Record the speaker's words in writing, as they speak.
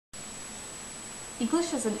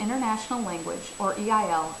English as an International Language, or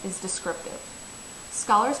EIL, is descriptive.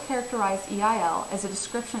 Scholars characterize EIL as a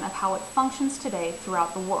description of how it functions today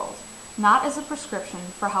throughout the world, not as a prescription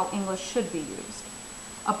for how English should be used.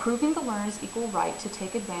 Approving the learner's equal right to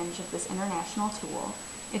take advantage of this international tool,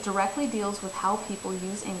 it directly deals with how people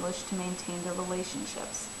use English to maintain their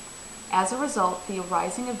relationships. As a result, the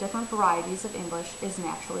arising of different varieties of English is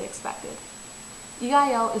naturally expected.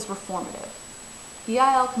 EIL is reformative.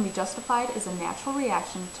 EIL can be justified as a natural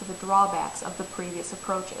reaction to the drawbacks of the previous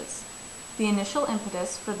approaches. The initial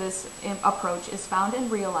impetus for this approach is found in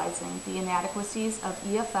realizing the inadequacies of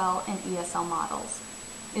EFL and ESL models.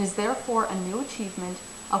 It is therefore a new achievement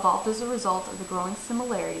evolved as a result of the growing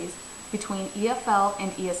similarities between EFL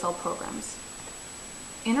and ESL programs.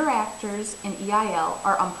 Interactors in EIL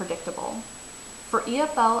are unpredictable. For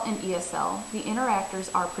EFL and ESL, the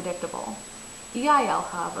interactors are predictable. EIL,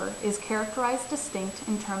 however, is characterized distinct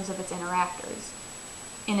in terms of its interactors.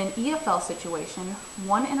 In an EFL situation,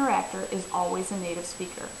 one interactor is always a native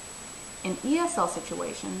speaker. In ESL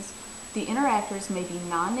situations, the interactors may be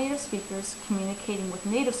non-native speakers communicating with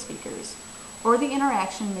native speakers, or the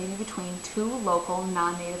interaction may be between two local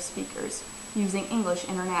non-native speakers using English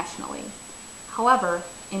internationally. However,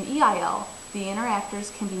 in EIL, the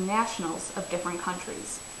interactors can be nationals of different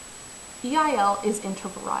countries. EIL is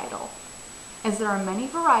intervarietal. As there are many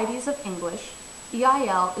varieties of English,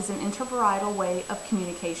 EIL is an intervarietal way of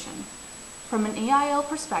communication. From an EIL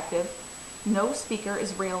perspective, no speaker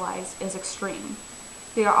is realized as extreme.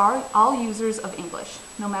 They are all users of English,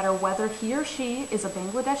 no matter whether he or she is a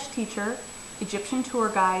Bangladesh teacher, Egyptian tour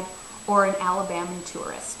guide, or an Alabama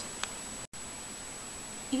tourist.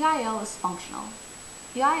 EIL is functional.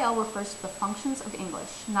 EIL refers to the functions of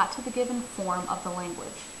English, not to the given form of the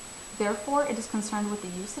language. Therefore, it is concerned with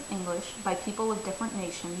the use of English by people of different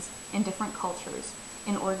nations and different cultures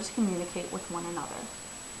in order to communicate with one another.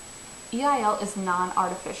 EIL is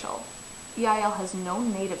non-artificial. EIL has no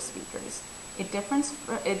native speakers. It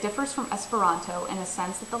differs from Esperanto in a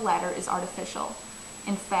sense that the latter is artificial.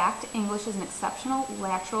 In fact, English is an exceptional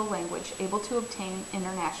natural language able to obtain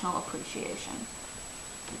international appreciation.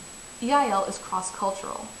 EIL is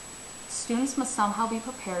cross-cultural. Students must somehow be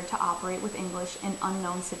prepared to operate with English in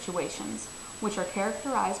unknown situations, which are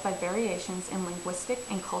characterized by variations in linguistic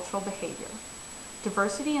and cultural behavior.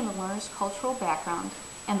 Diversity in the learner's cultural background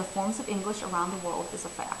and the forms of English around the world is a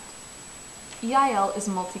fact. EIL is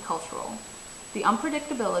multicultural. The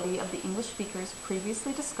unpredictability of the English speakers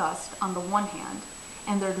previously discussed on the one hand,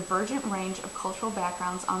 and their divergent range of cultural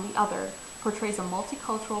backgrounds on the other, portrays a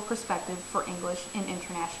multicultural perspective for English in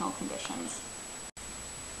international conditions.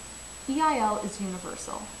 EIL is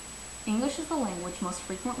universal. English is the language most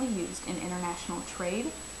frequently used in international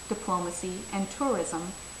trade, diplomacy, and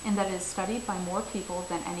tourism, in that it is studied by more people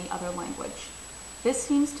than any other language. This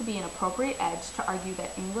seems to be an appropriate edge to argue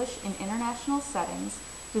that English in international settings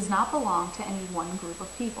does not belong to any one group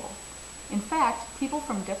of people. In fact, people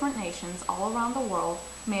from different nations all around the world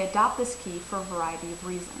may adopt this key for a variety of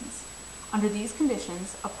reasons. Under these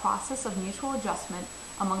conditions, a process of mutual adjustment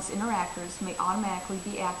amongst interactors may automatically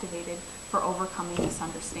be activated for overcoming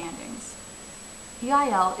misunderstandings.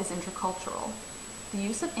 EIL is intercultural. The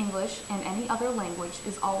use of English and any other language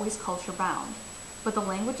is always culture-bound, but the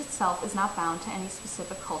language itself is not bound to any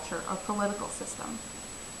specific culture or political system.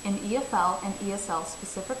 In EFL and ESL,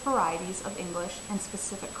 specific varieties of English and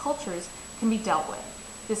specific cultures can be dealt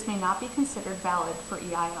with. This may not be considered valid for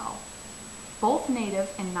EIL. Both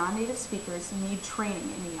native and non-native speakers need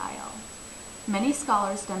training in EIL. Many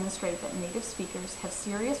scholars demonstrate that native speakers have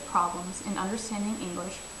serious problems in understanding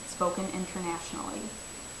English spoken internationally.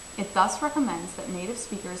 It thus recommends that native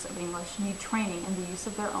speakers of English need training in the use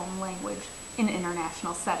of their own language in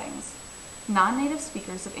international settings. Non-native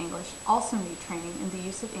speakers of English also need training in the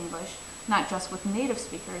use of English, not just with native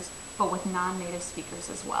speakers, but with non-native speakers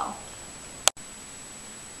as well.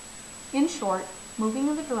 In short, moving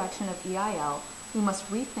in the direction of EIL, we must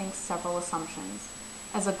rethink several assumptions.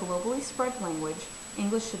 As a globally spread language,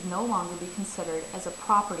 English should no longer be considered as a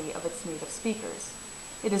property of its native speakers.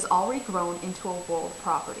 It has already grown into a world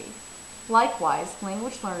property. Likewise,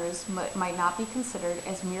 language learners might not be considered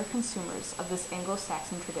as mere consumers of this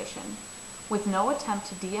Anglo-Saxon tradition. With no attempt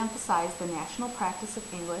to de-emphasize the national practice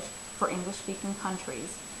of English for English-speaking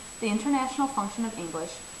countries, the international function of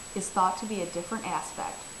English is thought to be a different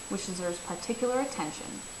aspect, which deserves particular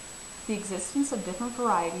attention. The existence of different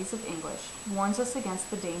varieties of English warns us against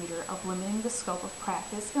the danger of limiting the scope of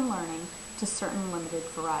practice and learning to certain limited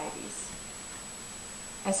varieties.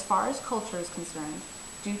 As far as culture is concerned,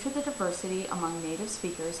 due to the diversity among native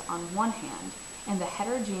speakers on one hand and the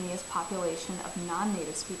heterogeneous population of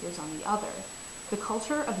non-native speakers on the other, the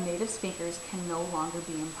culture of native speakers can no longer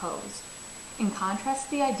be imposed. In contrast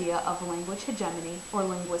to the idea of language hegemony or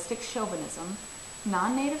linguistic chauvinism,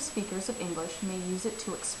 non-native speakers of English may use it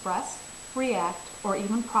to express, react, or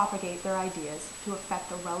even propagate their ideas to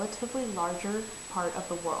affect a relatively larger part of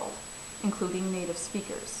the world, including native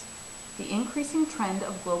speakers. The increasing trend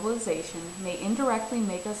of globalization may indirectly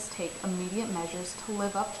make us take immediate measures to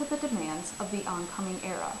live up to the demands of the oncoming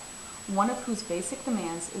era, one of whose basic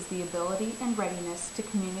demands is the ability and readiness to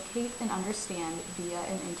communicate and understand via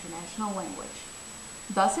an international language.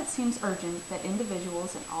 Thus, it seems urgent that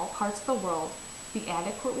individuals in all parts of the world be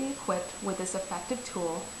adequately equipped with this effective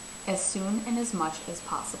tool as soon and as much as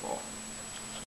possible.